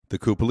The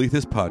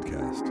Kupolithis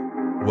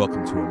Podcast.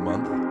 Welcome to a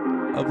month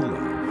of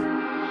love.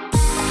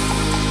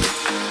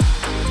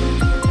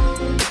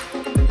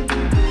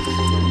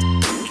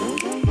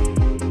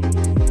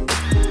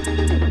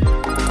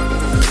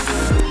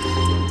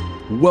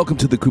 Welcome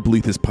to the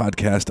Kupolithis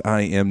Podcast.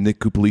 I am Nick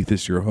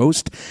Kupolithis, your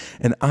host,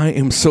 and I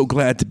am so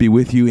glad to be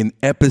with you in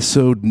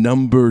episode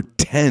number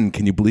 10.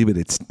 Can you believe it?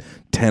 It's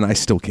 10. I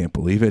still can't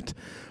believe it,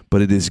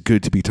 but it is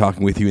good to be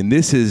talking with you. And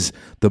this is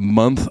the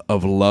month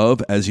of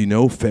love. As you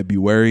know,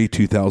 February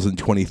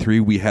 2023,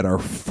 we had our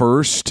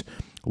first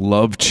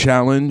love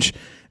challenge.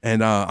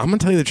 And I'm going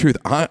to tell you the truth.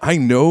 I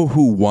know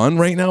who won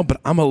right now, but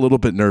I'm a little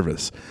bit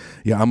nervous.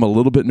 Yeah, I'm a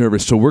little bit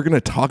nervous. So we're going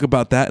to talk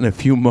about that in a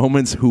few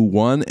moments, who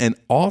won. And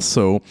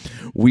also,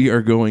 we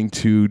are going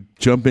to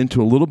jump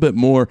into a little bit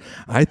more,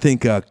 I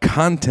think,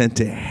 content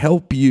to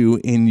help you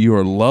in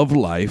your love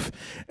life.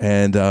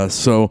 And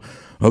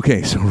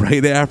Okay, so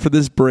right after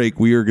this break,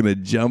 we are going to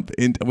jump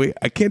into... Wait,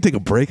 I can't take a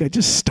break. I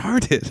just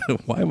started.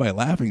 Why am I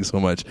laughing so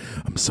much?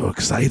 I'm so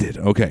excited.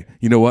 Okay,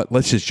 you know what?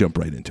 Let's just jump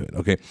right into it,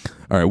 okay?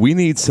 All right, we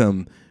need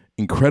some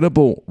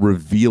incredible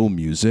reveal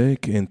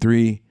music in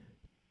 3,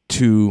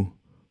 2,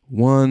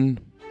 1.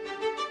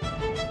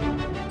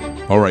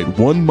 All right,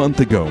 1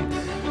 month ago,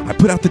 I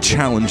put out the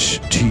challenge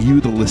to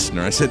you, the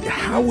listener. I said,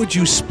 how would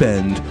you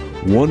spend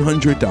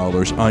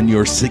 $100 on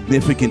your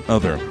significant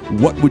other?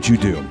 What would you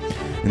do?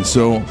 And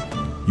so...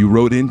 you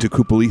wrote into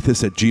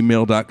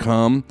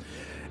kupolithis@gmail.com,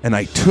 and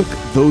I took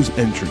those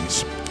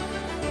entries,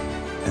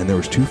 and there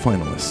was 2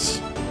 finalists.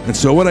 And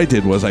so what I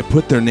did was I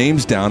put their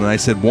names down, and I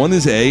said one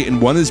is A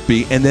and one is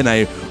B, and then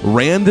I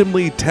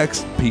randomly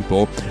text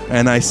people,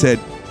 and I said,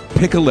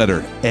 pick a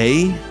letter,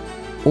 A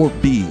or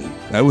B.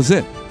 That was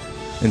it.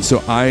 And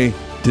so I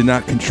did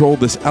not control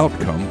this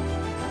outcome,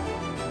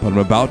 but I'm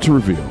about to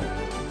reveal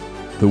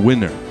the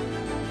winner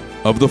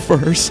of the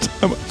first,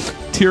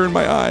 tear in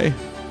my eye,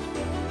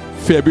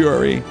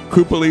 February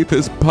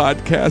Kupolithis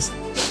Podcast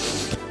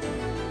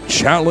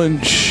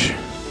Challenge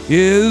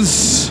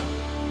is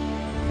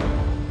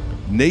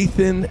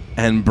Nathan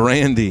and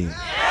Brandy.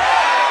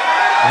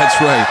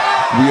 That's right.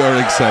 We are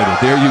excited.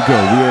 There you go.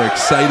 We are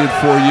excited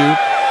for you.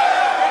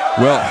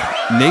 Well,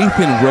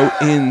 Nathan wrote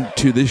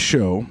into this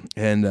show,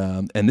 and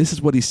this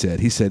is what he said.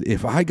 He said,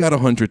 if I got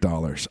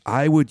 $100,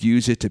 I would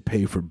use it to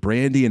pay for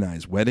Brandy and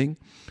I's wedding.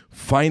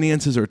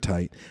 Finances are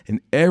tight,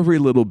 and every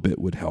little bit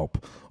would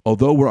help.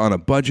 Although we're on a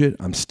budget,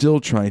 I'm still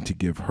trying to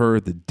give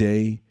her the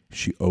day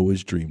she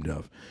always dreamed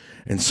of.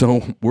 And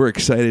so we're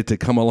excited to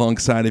come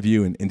alongside of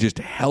you and just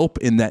help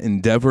in that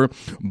endeavor.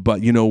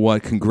 But you know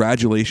what?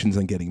 Congratulations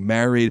on getting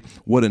married.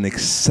 What an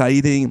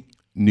exciting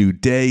new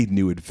day,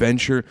 new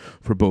adventure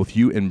for both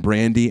you and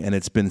Brandy. And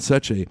it's been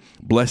such a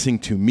blessing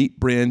to meet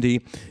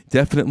Brandy.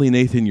 Definitely,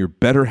 Nathan, your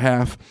better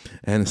half.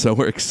 And so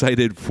we're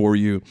excited for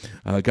you.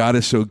 God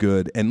is so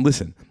good. And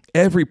listen,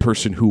 every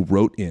person who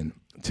wrote in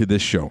to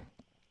this show,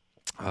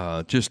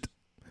 just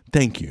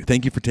thank you.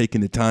 Thank you for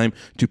taking the time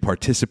to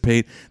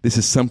participate. This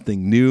is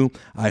something new.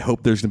 I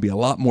hope there's going to be a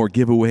lot more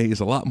giveaways,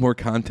 a lot more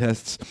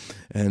contests,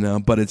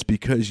 and but it's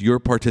because your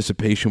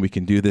participation we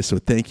can do this. So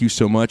thank you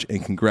so much,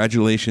 and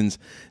congratulations,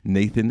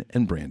 Nathan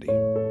and Brandy.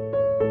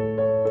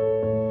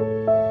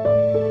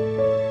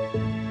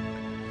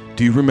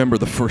 Do you remember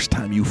the first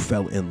time you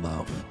fell in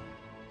love?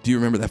 Do you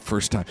remember that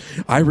first time?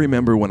 I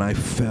remember when I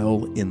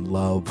fell in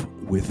love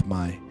with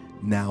my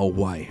now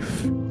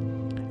wife,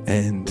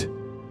 and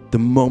the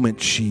moment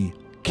she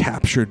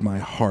captured my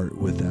heart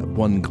with that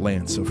one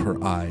glance of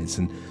her eyes,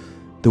 and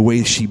the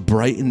way she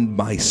brightened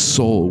my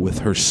soul with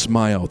her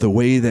smile, the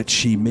way that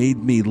she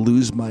made me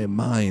lose my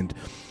mind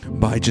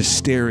by just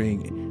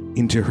staring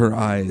into her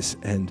eyes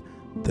and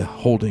the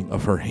holding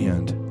of her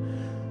hand,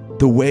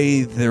 the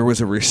way there was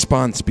a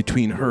response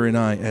between her and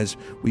I as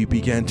we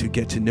began to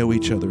get to know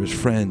each other as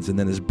friends, and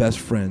then as best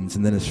friends,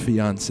 and then as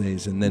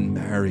fiancés, and then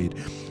married.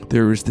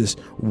 There was this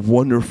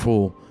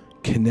wonderful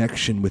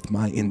connection with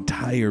my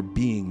entire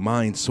being,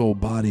 mind, soul,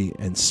 body,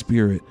 and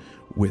spirit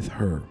with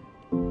her.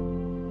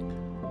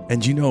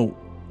 And you know,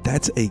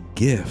 that's a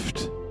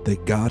gift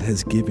that God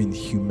has given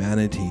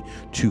humanity,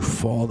 to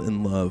fall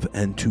in love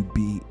and to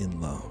be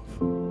in love.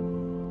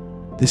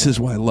 This is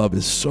why love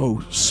is so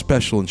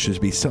special and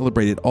should be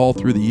celebrated all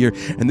through the year.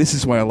 And this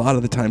is why a lot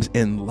of the times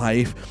in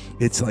life,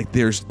 it's like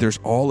there's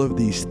all of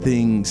these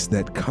things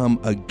that come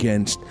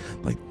against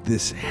like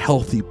this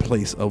healthy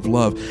place of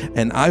love.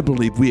 And I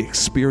believe we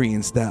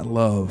experience that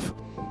love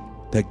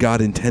that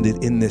God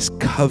intended in this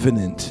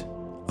covenant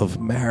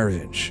of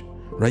marriage,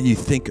 right? You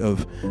think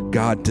of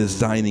God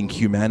designing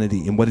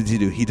humanity, and what did he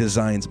do? He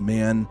designs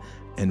man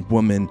and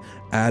woman,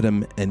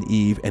 Adam and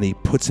Eve, and he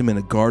puts them in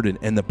a garden,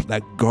 and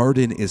that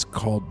garden is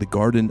called the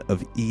Garden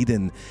of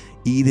Eden.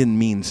 Eden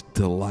means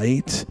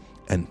delight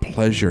and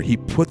pleasure. He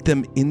put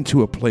them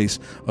into a place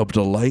of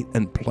delight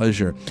and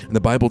pleasure. And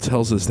the Bible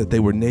tells us that they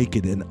were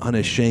naked and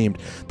unashamed.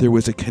 There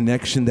was a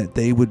connection that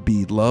they would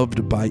be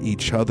loved by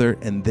each other,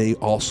 and they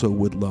also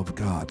would love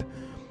God.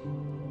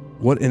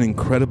 What an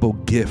incredible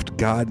gift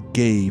God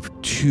gave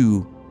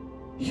to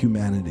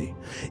humanity.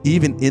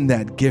 Even in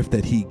that gift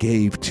that he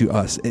gave to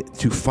us,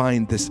 to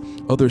find this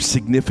other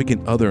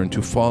significant other and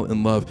to fall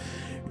in love,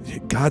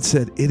 God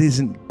said it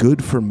isn't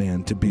good for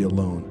man to be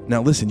alone.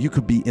 Now listen, you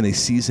could be in a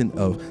season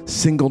of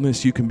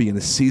singleness. You can be in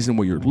a season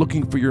where you're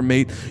looking for your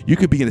mate. You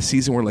could be in a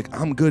season where like,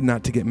 I'm good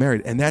not to get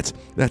married. And that's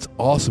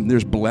awesome.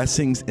 There's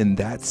blessings in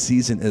that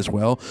season as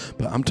well.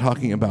 But I'm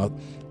talking about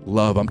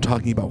love. I'm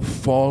talking about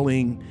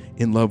falling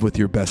in love with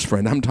your best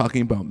friend. I'm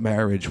talking about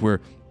marriage, where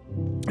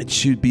it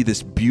should be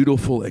this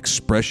beautiful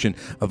expression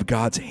of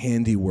God's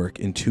handiwork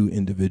in two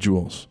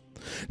individuals.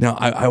 Now,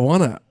 I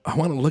want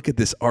to look at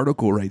this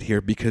article right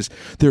here, because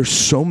there's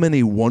so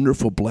many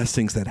wonderful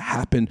blessings that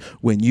happen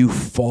when you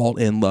fall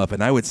in love,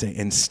 and I would say,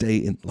 and stay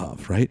in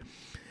love, right?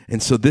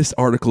 And so this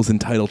article is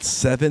entitled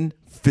 7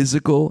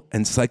 Physical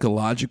and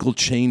Psychological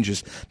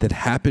Changes That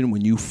Happen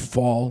When You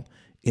Fall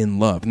in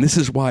Love. And this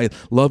is why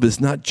love is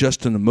not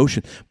just an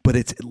emotion, but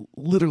it's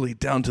literally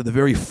down to the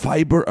very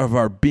fiber of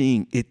our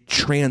being. It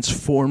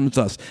transforms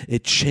us.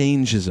 It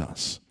changes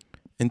us,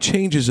 and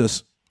changes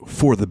us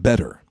for the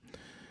better.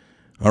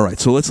 All right,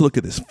 so let's look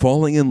at this.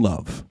 Falling in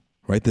love,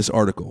 right? This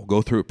article.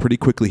 Go through it pretty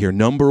quickly here.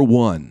 Number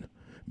 1,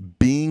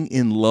 being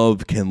in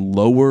love can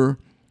lower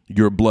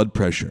your blood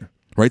pressure,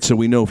 right? So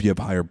we know if you have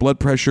higher blood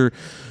pressure,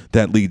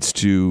 that leads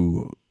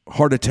to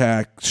heart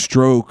attack,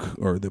 stroke,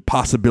 or the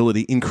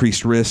possibility,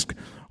 increased risk,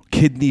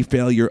 kidney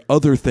failure,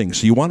 other things.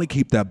 So you want to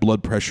keep that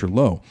blood pressure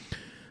low.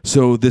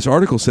 So this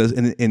article says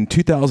in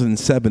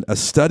 2007, a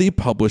study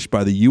published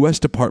by the U.S.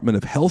 Department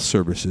of Health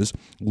Services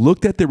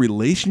looked at the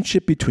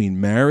relationship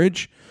between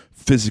marriage,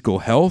 physical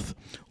health,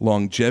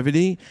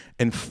 longevity,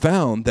 and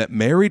found that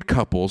married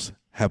couples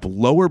have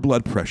lower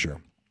blood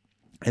pressure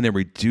and a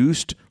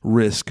reduced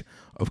risk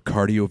of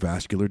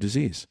cardiovascular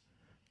disease.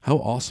 How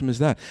awesome is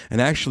that?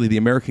 And actually, the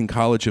American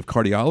College of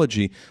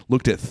Cardiology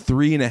looked at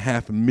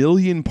 3.5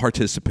 million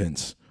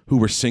participants who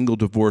were single,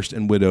 divorced,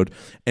 and widowed,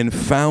 and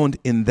found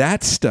in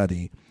that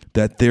study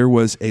that there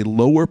was a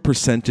lower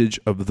percentage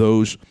of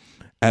those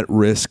at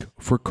risk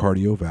for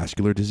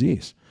cardiovascular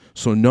disease.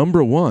 So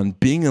number 1,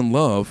 being in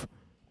love,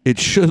 it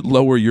should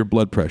lower your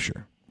blood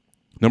pressure.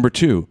 Number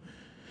 2,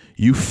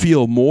 you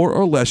feel more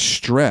or less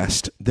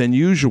stressed than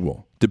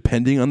usual,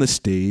 depending on the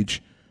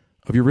stage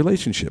of your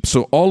relationship.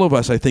 So all of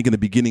us, I think, in the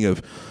beginning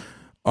of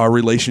our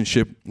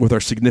relationship with our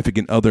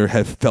significant other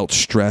have felt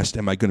stressed.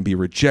 Am I going to be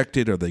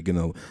rejected? Are they going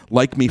to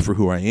like me for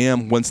who I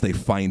am? Once they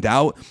find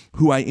out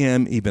who I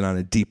am, even on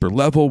a deeper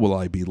level, will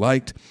I be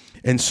liked?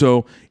 And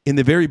so in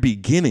the very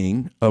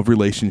beginning of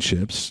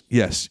relationships,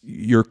 yes,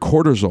 your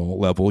cortisol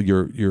level,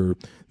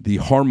 the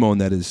hormone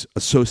that is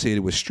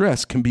associated with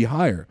stress, can be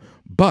higher.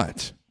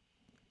 But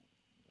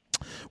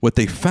what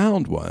they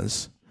found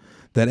was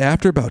that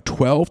after about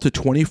 12 to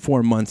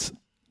 24 months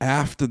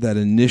after that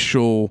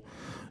initial,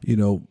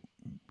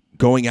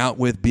 going out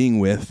with, being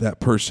with that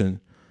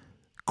person,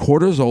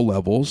 cortisol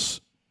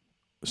levels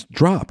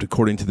dropped,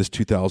 according to this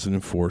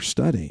 2004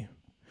 study.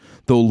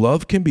 Though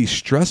love can be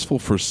stressful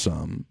for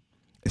some,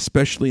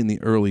 especially in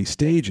the early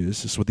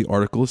stages, this is what the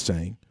article is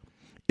saying,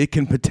 it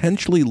can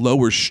potentially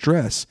lower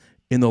stress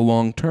in the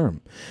long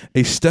term.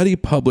 A study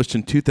published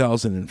in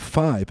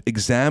 2005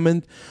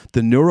 examined the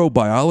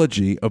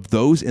neurobiology of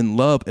those in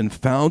love and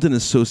found an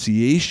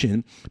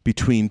association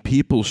between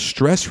people's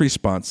stress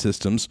response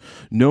systems,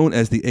 known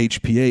as the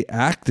HPA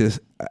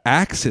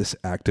axis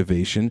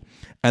activation,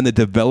 and the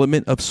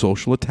development of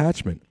social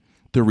attachment.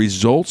 The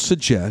results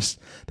suggest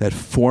that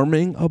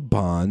forming a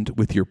bond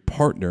with your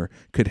partner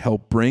could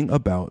help bring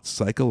about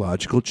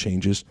psychological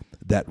changes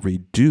that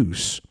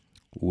reduce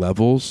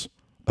levels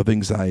of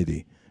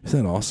anxiety.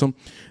 Isn't that awesome?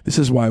 This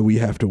is why we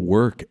have to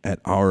work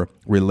at our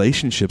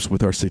relationships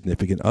with our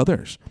significant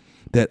others.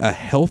 That a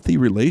healthy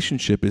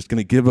relationship is going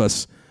to give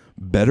us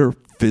better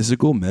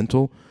physical,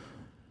 mental,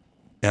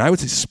 and I would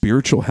say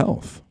spiritual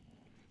health.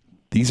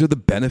 These are the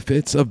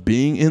benefits of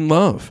being in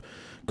love.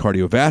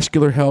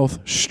 Cardiovascular health,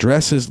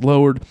 stress is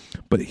lowered.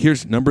 But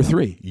here's number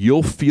 3.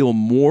 You'll feel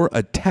more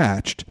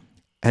attached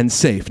and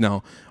safe.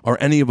 Now, are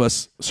any of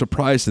us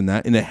surprised in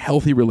that? In a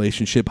healthy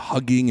relationship,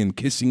 hugging and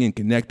kissing and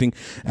connecting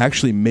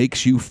actually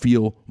makes you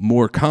feel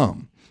more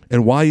calm.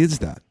 And why is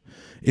that?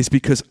 It's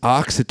because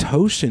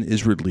oxytocin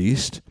is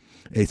released.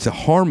 It's a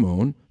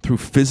hormone through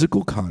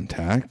physical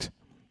contact.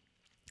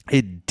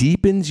 It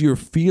deepens your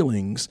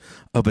feelings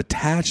of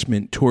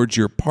attachment towards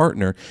your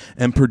partner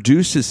and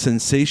produces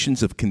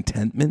sensations of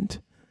contentment,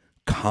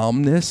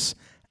 calmness,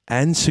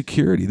 and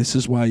security. This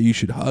is why you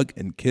should hug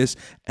and kiss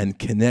and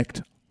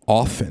connect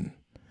often.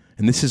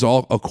 And this is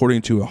all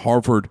according to a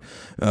Harvard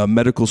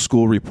Medical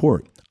School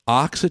report.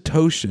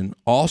 Oxytocin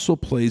also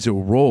plays a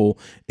role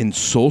in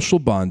social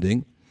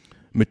bonding,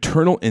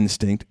 maternal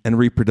instinct, and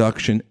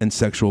reproduction and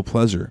sexual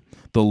pleasure.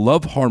 The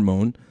love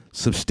hormone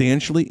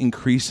substantially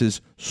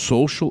increases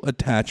social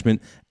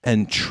attachment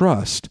and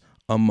trust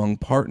among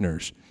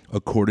partners,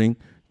 according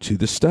to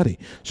the study.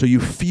 So you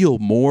feel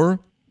more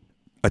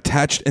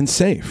attached and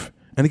safe.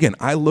 And again,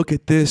 I look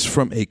at this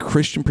from a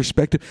Christian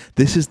perspective.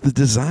 This is the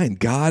design.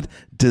 God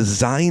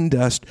designed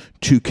us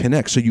to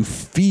connect. So you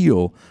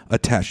feel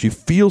attached, you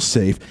feel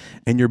safe,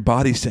 and your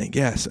body's saying,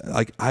 yes,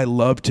 like I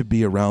love to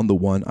be around the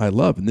one I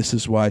love. And this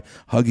is why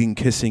hugging,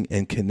 kissing,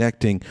 and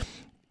connecting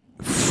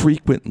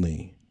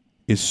frequently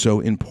is so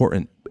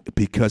important,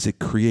 because it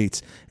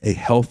creates a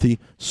healthy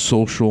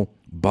social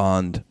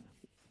bond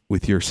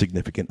with your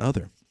significant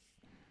other.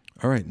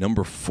 All right,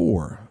 number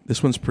 4.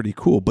 This one's pretty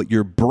cool. But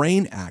your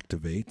brain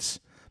activates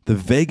the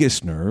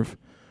vagus nerve,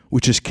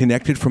 which is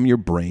connected from your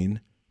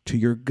brain to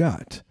your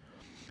gut.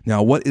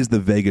 Now, what is the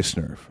vagus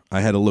nerve?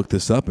 I had to look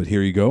this up, but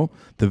here you go.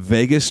 The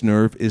vagus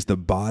nerve is the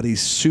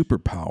body's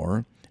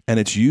superpower, and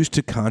it's used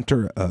to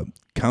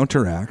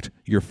counteract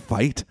your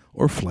fight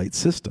or flight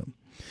system.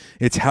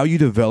 It's how you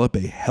develop a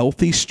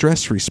healthy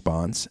stress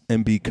response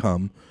and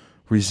become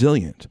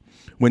resilient.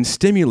 When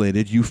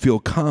stimulated, you feel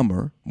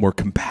calmer, more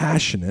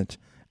compassionate,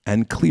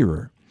 and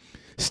clearer.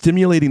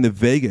 Stimulating the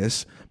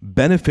vagus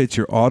benefits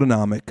your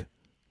autonomic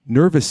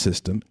nervous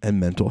system and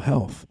mental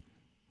health.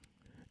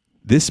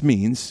 This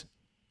means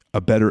a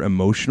better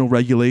emotional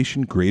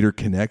regulation, greater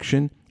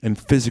connection, and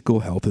physical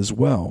health as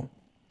well.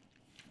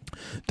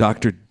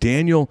 Dr.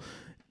 Daniel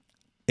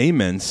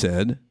Amen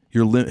said,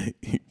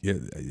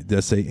 it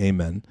does say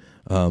amen,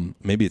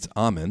 maybe it's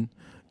amen.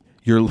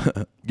 Your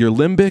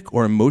limbic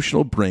or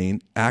emotional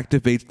brain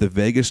activates the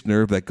vagus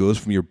nerve that goes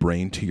from your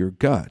brain to your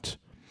gut.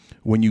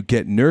 When you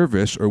get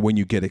nervous or when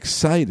you get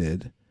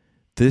excited,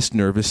 this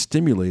nerve is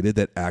stimulated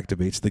that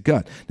activates the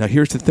gut. Now,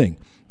 here's the thing.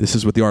 This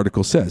is what the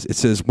article says. It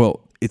says,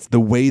 well, it's the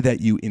way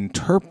that you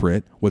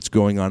interpret what's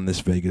going on in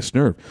this vagus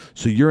nerve.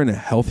 So you're in a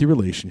healthy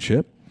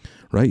relationship,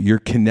 right? You're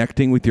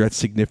connecting with your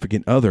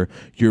significant other.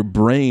 Your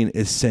brain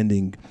is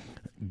sending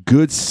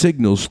good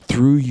signals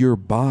through your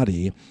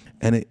body.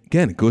 And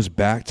it goes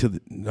back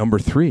to number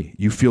 3.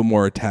 You feel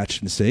more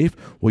attached and safe.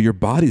 Well, your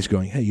body's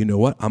going, hey, you know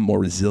what? I'm more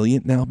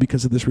resilient now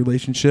because of this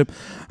relationship.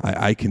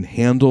 I can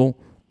handle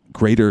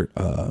greater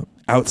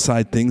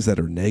outside things that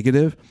are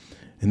negative.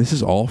 And this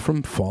is all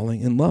from falling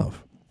in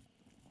love.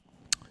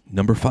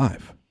 Number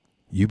 5,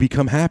 you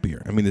become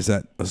happier. I mean,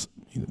 that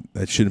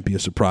shouldn't be a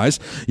surprise.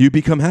 You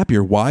become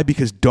happier. Why?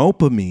 Because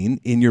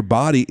dopamine in your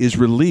body is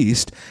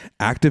released,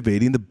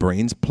 activating the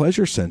brain's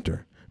pleasure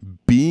center.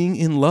 Being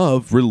in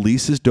love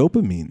releases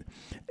dopamine,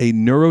 a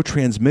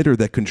neurotransmitter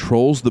that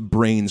controls the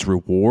brain's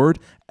reward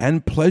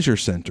and pleasure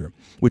center,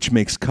 which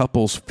makes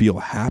couples feel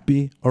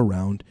happy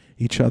around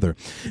each other.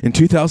 In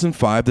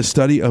 2005, the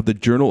study of the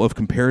Journal of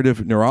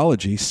Comparative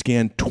Neurology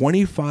scanned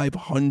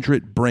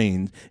 2,500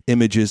 brain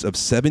images of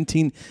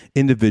 17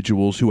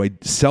 individuals who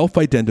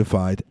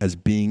self-identified as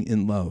being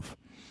in love.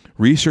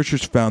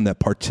 Researchers found that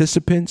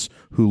participants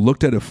who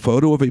looked at a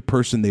photo of a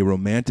person they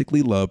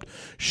romantically loved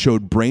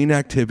showed brain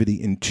activity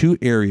in 2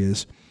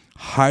 areas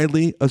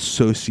highly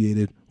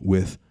associated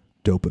with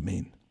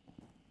dopamine.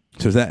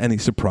 So is that any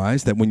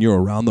surprise that when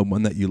you're around the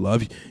one that you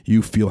love,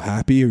 you feel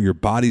happy, or your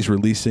body's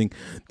releasing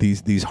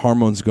these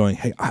hormones going,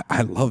 hey,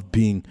 I love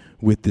being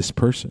with this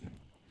person?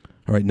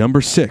 All right,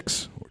 number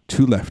 6,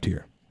 2 left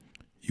here.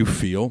 You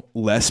feel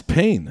less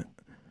pain.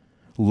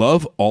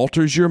 Love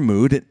alters your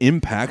mood and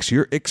impacts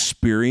your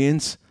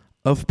experience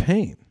of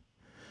pain.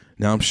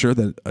 Now, I'm sure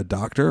that a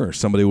doctor or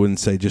somebody wouldn't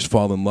say just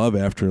fall in love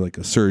after like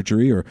a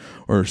surgery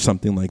or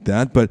something like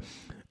that. But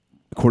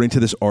according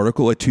to this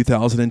article, a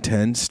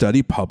 2010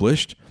 study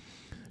published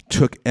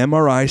took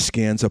MRI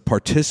scans of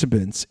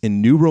participants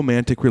in new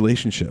romantic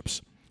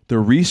relationships. The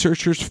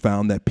researchers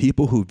found that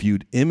people who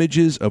viewed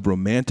images of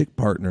romantic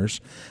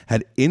partners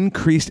had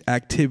increased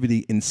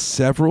activity in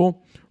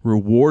several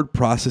reward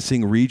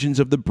processing regions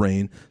of the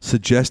brain,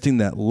 suggesting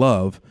that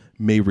love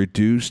may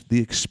reduce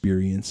the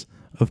experience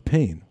of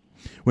pain.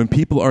 When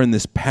people are in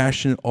this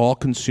passionate,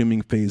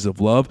 all-consuming phase of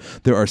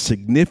love, there are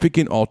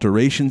significant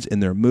alterations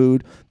in their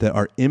mood that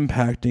are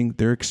impacting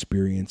their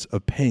experience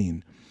of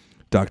pain.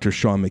 Dr.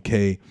 Sean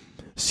McKay,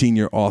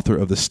 senior author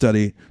of the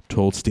study,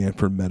 told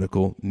Stanford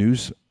Medical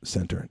News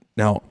Center.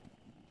 Now,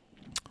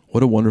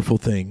 what a wonderful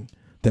thing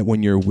that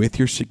when you're with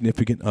your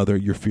significant other,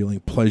 you're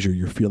feeling pleasure,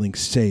 you're feeling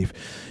safe,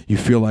 you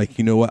feel like,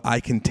 you know what, I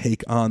can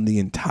take on the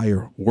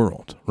entire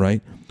world,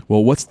 right?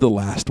 Well, what's the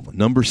last one?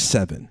 Number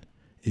 7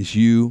 is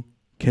you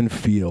can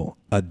feel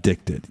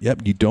addicted.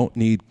 Yep, you don't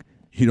need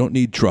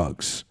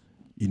drugs.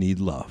 You need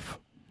love.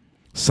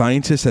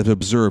 Scientists have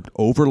observed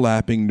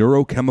overlapping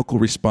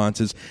neurochemical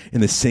responses in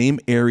the same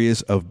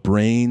areas of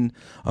brain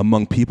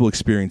among people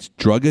experiencing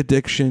drug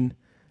addiction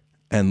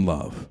and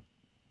love.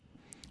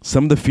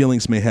 Some of the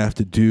feelings may have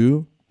to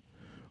do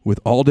with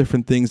all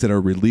different things that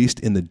are released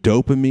in the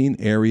dopamine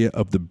area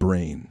of the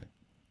brain.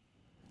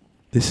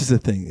 This is the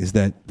thing, is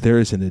that there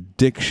is an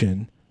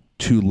addiction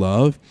to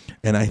love,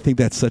 and I think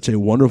that's such a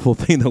wonderful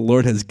thing the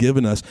Lord has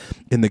given us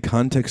in the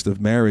context of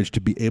marriage,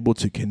 to be able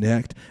to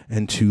connect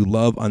and to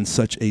love on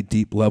such a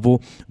deep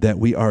level that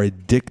we are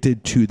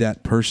addicted to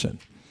that person.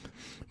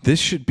 This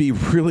should be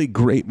really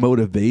great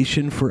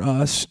motivation for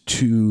us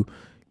to,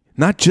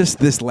 not just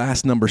this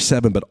last number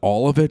 7, but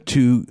all of it,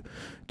 to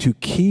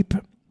keep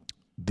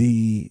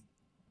the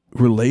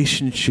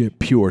relationship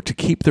pure, to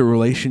keep the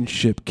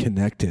relationship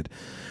connected.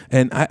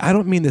 And I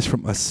don't mean this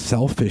from a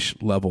selfish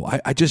level.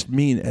 I just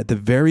mean at the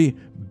very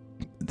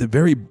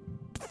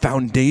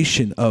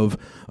foundation of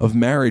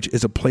marriage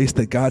is a place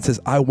that God says,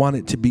 I want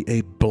it to be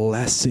a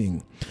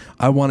blessing.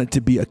 I want it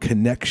to be a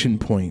connection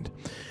point.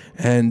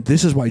 And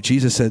this is why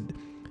Jesus said,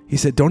 he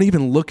said, don't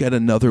even look at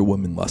another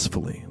woman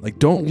lustfully. Like,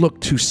 don't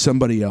look to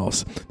somebody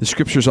else. The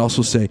scriptures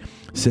also say,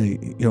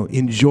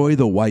 enjoy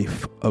the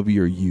wife of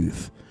your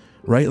youth,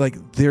 right?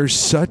 Like, there's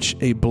such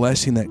a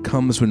blessing that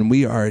comes when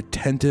we are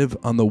attentive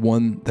on the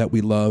one that we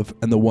love,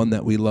 and the one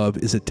that we love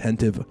is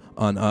attentive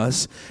on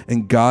us.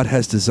 And God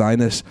has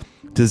designed us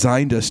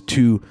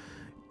to,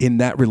 in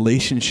that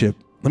relationship,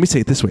 let me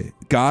say it this way.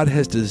 God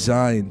has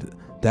designed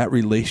that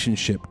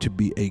relationship to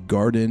be a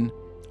garden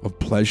of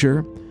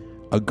pleasure,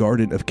 a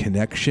garden of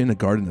connection, a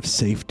garden of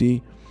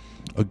safety,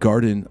 the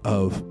garden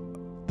of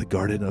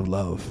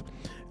love.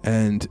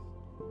 And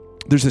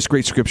there's this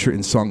great scripture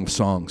in Song of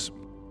Songs,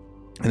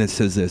 and it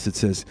says this, it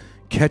says,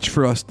 catch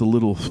for us the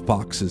little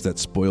foxes that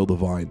spoil the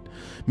vine.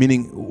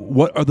 Meaning,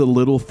 what are the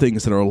little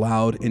things that are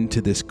allowed into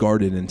this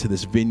garden, into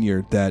this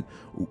vineyard, that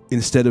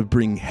instead of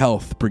bringing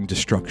health, bring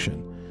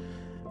destruction?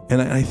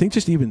 And I think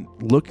just even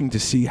looking to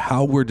see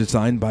how we're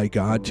designed by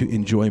God to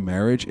enjoy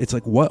marriage, it's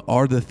like, what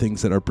are the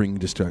things that are bringing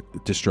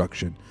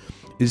destruction?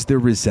 Is there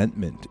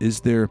resentment?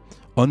 Is there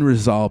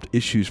unresolved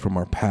issues from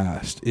our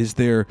past? Is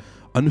there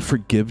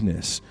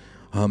unforgiveness?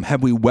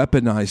 Have we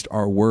weaponized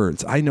our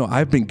words? I know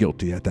I've been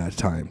guilty at that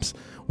times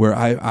where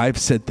I've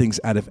said things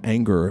out of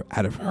anger,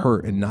 out of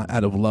hurt, and not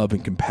out of love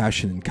and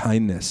compassion and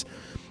kindness.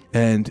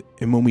 And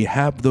when we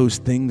have those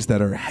things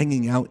that are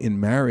hanging out in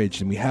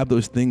marriage, and we have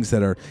those things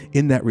that are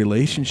in that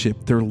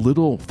relationship, they're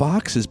little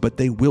foxes, but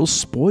they will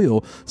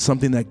spoil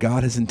something that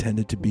God has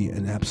intended to be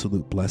an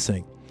absolute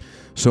blessing.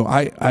 So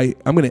I'm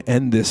going to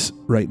end this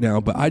right now,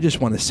 but I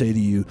just want to say to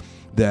you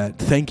that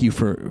thank you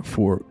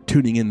for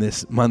tuning in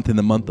this month, in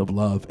the month of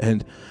love.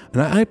 And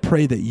I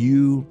pray that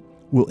you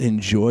will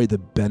enjoy the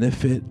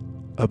benefit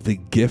of the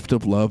gift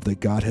of love that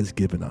God has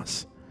given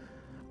us.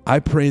 I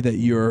pray that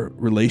your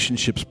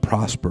relationships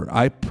prosper.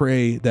 I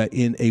pray that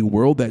in a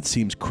world that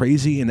seems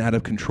crazy and out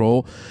of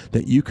control,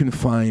 that you can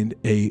find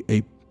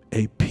a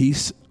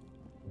peace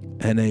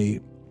and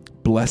a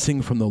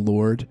blessing from the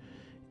Lord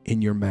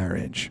in your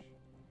marriage.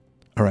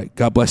 All right.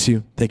 God bless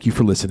you. Thank you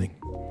for listening.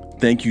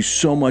 Thank you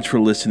so much for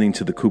listening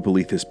to the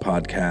Kupelethes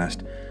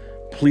podcast.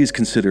 Please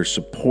consider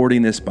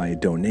supporting us by a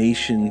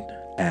donation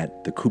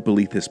at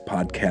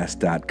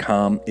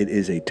thekupelethespodcast.com. It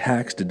is a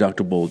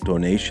tax-deductible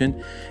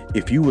donation.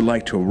 If you would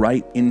like to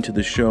write into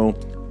the show,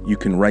 you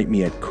can write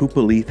me at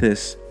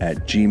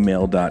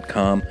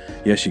kupelethes@gmail.com.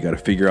 Yes, you got to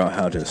figure out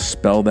how to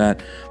spell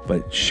that,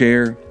 but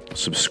share,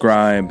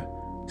 subscribe.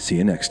 See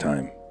you next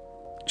time.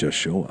 Just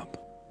show up.